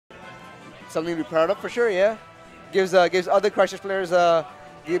something to be proud of for sure. Yeah, gives other Christchurch players a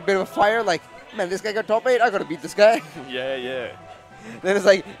bit of a fire. Like, man, this guy got top 8. I gotta beat this guy. Yeah, yeah. Then it's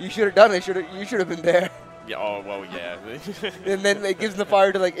like, you should have done it. You should have been there. Yeah. Oh well, yeah. And then it gives them the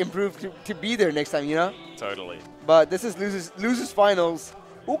fire to like improve to be there next time. You know. Totally. But this is losers finals.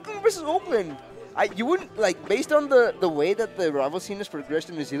 Auckland versus Auckland. You wouldn't, like, based on the way that the rival scene has progressed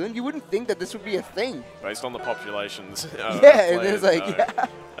in New Zealand, you wouldn't think that this would be a thing. Based on the populations. Yeah, and it's like,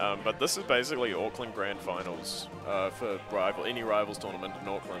 yeah. But this is basically Auckland Grand Finals for any rivals tournament in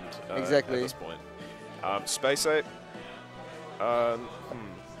Auckland exactly. at this point. SpaceApe,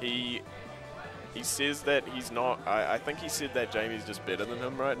 he says that he's not, I think he said that Jamie's just better than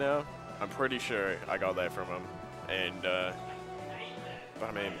him right now. I'm pretty sure I got that from him. And, but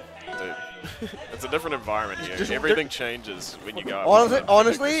I mean, dude, it's a different environment here. Everything changes when you go up.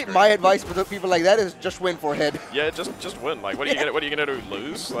 Honestly, my advice for the people like that is just win forehead. Yeah, just win. Like, what are you gonna do?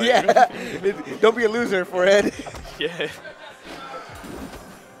 Lose? Like, yeah, don't be a loser, forehead. Yeah.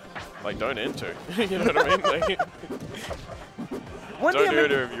 Like, don't enter. You know what I mean? Like, don't do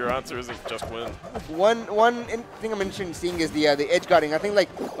it if your answer isn't just win. One thing I'm interested in seeing is the edge guarding. I think like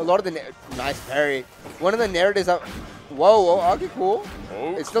a lot of the nice parry. One of the narratives of whoa, okay, cool.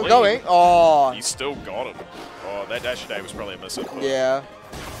 Oh, it's still going. Oh, he still got him. Oh, that dash today was probably a miss. Yeah.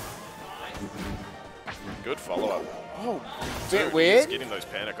 Good follow up. Oh, bit weird. He's getting those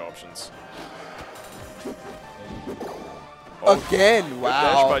panic options. Again,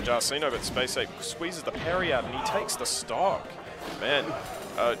 wow. Good dash by Jarcino, but SpaceApe squeezes the parry out and he takes the stock. Man,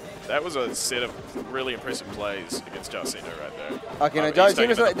 that was a set of really impressive plays against Jarcino right there. Okay, now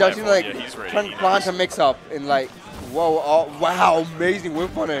Jarcino's like trying to plant a mix-up in like, whoa, oh, wow, amazing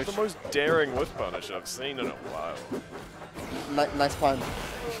whip punish. The most daring whip punish I've seen in a while. Nice pun.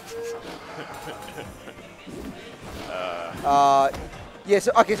 Yeah,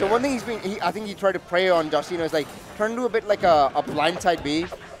 so one thing I think he tried to prey on Jarcino is like turn into a bit like a blind side B,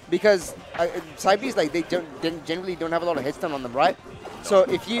 because side Bs like they generally don't have a lot of hit stun on them, right? No. So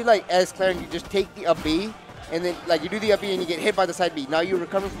if you like as Clarence, you just take the up B and then like you do the up B and you get hit by the side B. Now you're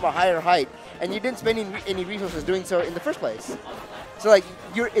recovering from a higher height and you didn't spend any resources doing so in the first place. So like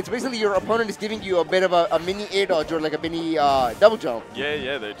it's basically your opponent is giving you a bit of a mini air dodge or like a mini double jump.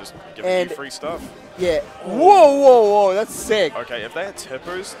 Yeah, they're just giving you free stuff. Yeah. Whoa, that's sick. Okay, if they're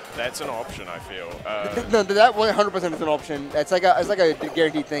tippers, that's an option, I feel. No, that 100% is an option. It's like a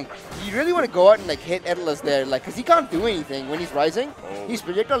guaranteed thing. You really want to go out and like hit Atlas there, like, because he can't do anything when he's rising. Oh. He's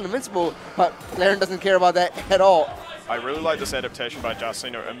projectile invincible, but Clarence doesn't care about that at all. I really like this adaptation by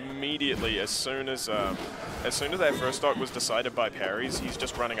Jarcino. Immediately, as soon as that first stock was decided by parries, he's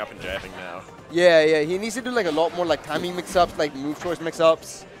just running up and jabbing now. Yeah, he needs to do like a lot more like timing mix-ups, like move choice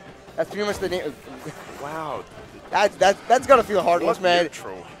mix-ups. That's pretty much the name. Wow. That's gotta feel heartless, man.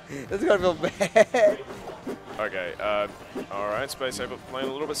 Neutral. That's gotta feel bad. Okay, alright, SpaceApe playing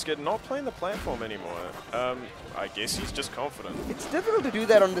a little bit scared, not playing the platform anymore. I guess he's just confident. It's difficult to do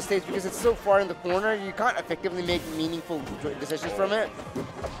that on the stage because it's so far in the corner, you can't effectively make meaningful decisions from it.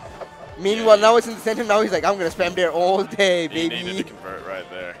 Meanwhile, now it's in the center, now he's like, I'm gonna spam there all day, baby. He needed to convert right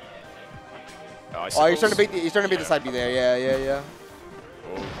there. Oh, he's trying to beat the side B there, yeah.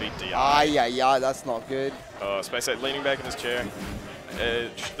 Oh, beat DI. Yeah, that's not good. SpaceApe leaning back in his chair.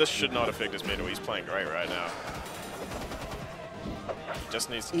 This should not affect his middle. He's playing great right now. He just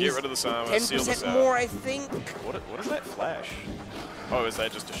needs to get rid of the armor, seal this out. 10% more, I think. What is that flash? Oh, is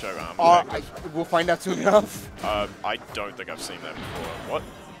that just to show armor? We'll find out soon enough. I don't think I've seen that before. What?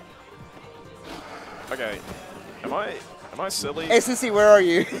 Okay. Am I silly? SNC, where are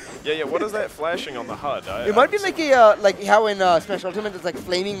you? Yeah. What is that flashing on the HUD? It might be like how in Smash Ultimate it's like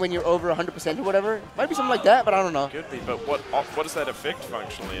flaming when you're over 100% or whatever. Might be something like that, but I don't know. Could be, but what does that affect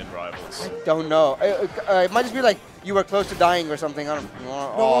functionally in Rivals? I don't know. It might just be like you were close to dying or something. I don't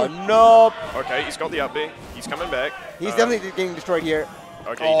know. Oh no! Okay, he's got the up B. He's coming back. He's definitely getting destroyed here.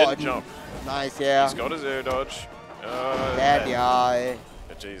 Okay, he didn't jump. Nice, yeah. He's got his air dodge. Bad guy.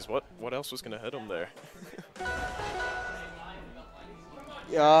 Jeez, what else was gonna hit him there?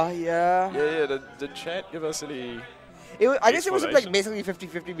 Yeah. Did chat give us any? I guess it was like basically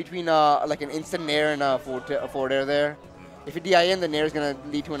 50-50 between like an instant nair and a forward air there. If you DI in, the nair is gonna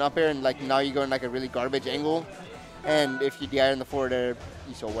lead to an up air, and like now you go in like a really garbage angle. And if you DI in the forward air,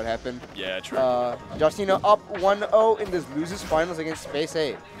 you saw what happened. Yeah, true. Jarcino up 1-0 in this losers finals against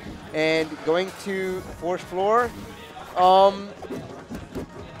SpaceApe, and going to fourth floor.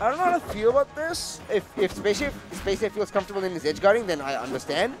 I don't know how to feel about this. If SpaceApe feels comfortable in his edge guarding, then I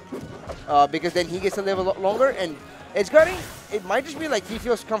understand. Because then he gets to live a lot longer. And edge guarding, it might just be like he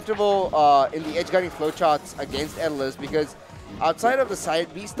feels comfortable in the edge guarding flowcharts against Atlas, because outside of the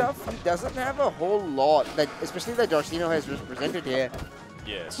side B stuff, he doesn't have a whole lot, that, especially that Jarcino has represented here.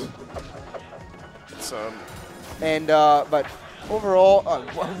 Yes. It's And, but overall,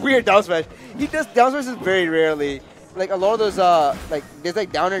 weird down smash. He does down smashes very rarely. Like, a lot of those, like, there's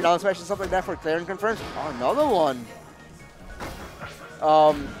like down and down smash and stuff like that for clearing confirms. Oh, another one.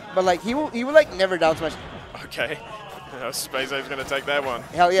 But like, he will like never down smash. okay. SpaceApe's going to take that one.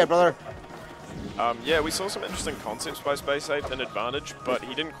 Hell yeah, brother. Yeah, we saw some interesting concepts by SpaceApe in Advantage, but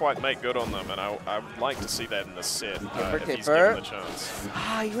he didn't quite make good on them, and I would like to see that in the set if he's given the chance.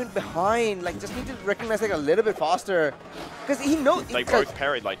 Ah, he went behind. Like, just need to recognize like a little bit faster, because he knows. They both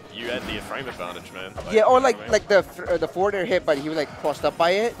parried. Like, you had the frame advantage, man. Like, yeah, or you know like the forward air hit, but he was like crossed up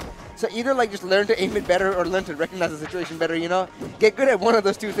by it. So either like just learn to aim it better or learn to recognize the situation better, you know? Get good at one of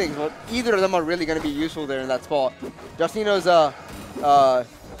those two things. Well, either of them are really going to be useful there in that spot. Jarcino's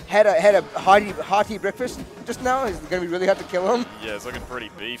had a hearty breakfast just now. It's going to be really hard to kill him. Yeah, it's looking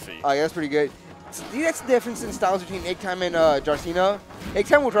pretty beefy. Oh, yeah, that's pretty good. See, that's the difference in styles between Egg Time and Jarcino. Egg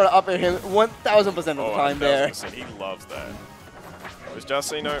Time will try to up air him 1,000% of the time there. He loves that. Whereas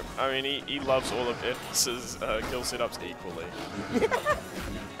Jarcino, I mean, he loves all of his kill setups equally.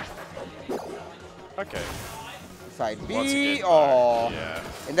 Okay. Side B. Again, oh. Yeah.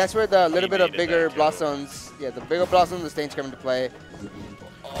 And that's where the little bit of bigger that blast zones, the bigger blast zones, the stage come into play.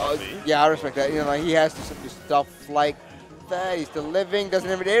 Yeah, I respect that. You know, like, he has to do stuff like that. He's still living, doesn't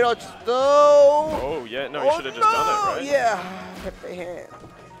have an air dodge though. Oh, yeah, no, he should have just done it, right? Yeah. Pepe hand.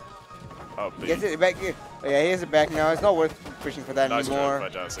 Oh, He gets it back here. Oh, yeah, he has it back now. It's not worth pushing for that nice anymore.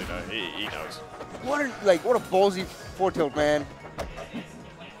 Nice by Jarcino. He knows. What a ballsy forward tilt, man.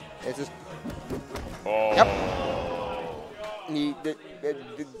 It's just. Oh. Yep.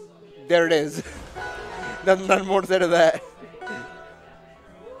 There it is. Nothing more to say to that.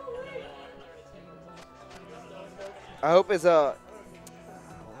 I hope it's feel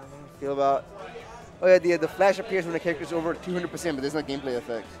about. Oh yeah, the flash appears when the character is over 200%, but there's no gameplay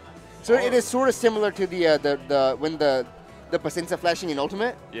effect. So it is sort of similar to the when the percents are flashing in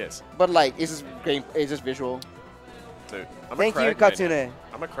Ultimate. Yes. But like it's just visual. Dude, Thank you, Katsune.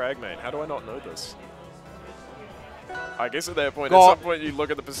 I'm a Crag main. How do I not know this? I guess at that point, at some point, you look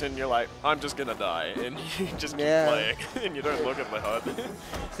at the percent and you're like, I'm just gonna die, and you just keep playing, and you don't look at the HUD.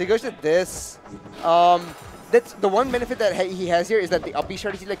 So he goes to this. That's the one benefit that he has here is that the up B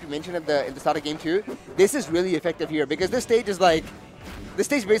strategy, like you mentioned at the start of game 2, this is really effective here because this stage is like, this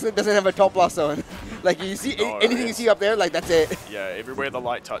stage basically doesn't have a top blast zone. Like you see anything you see up there, like that's it. Yeah, everywhere the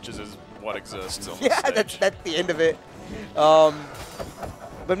light touches is what exists on yeah, the stage. that's the end of it.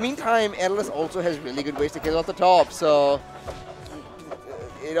 But meantime, Atlas also has really good ways to kill off the top, so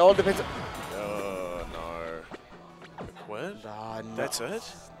it all depends. No. Quit? No. That's it?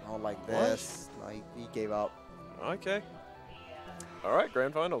 Not like this. Like he gave up. Okay. All right,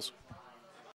 grand finals.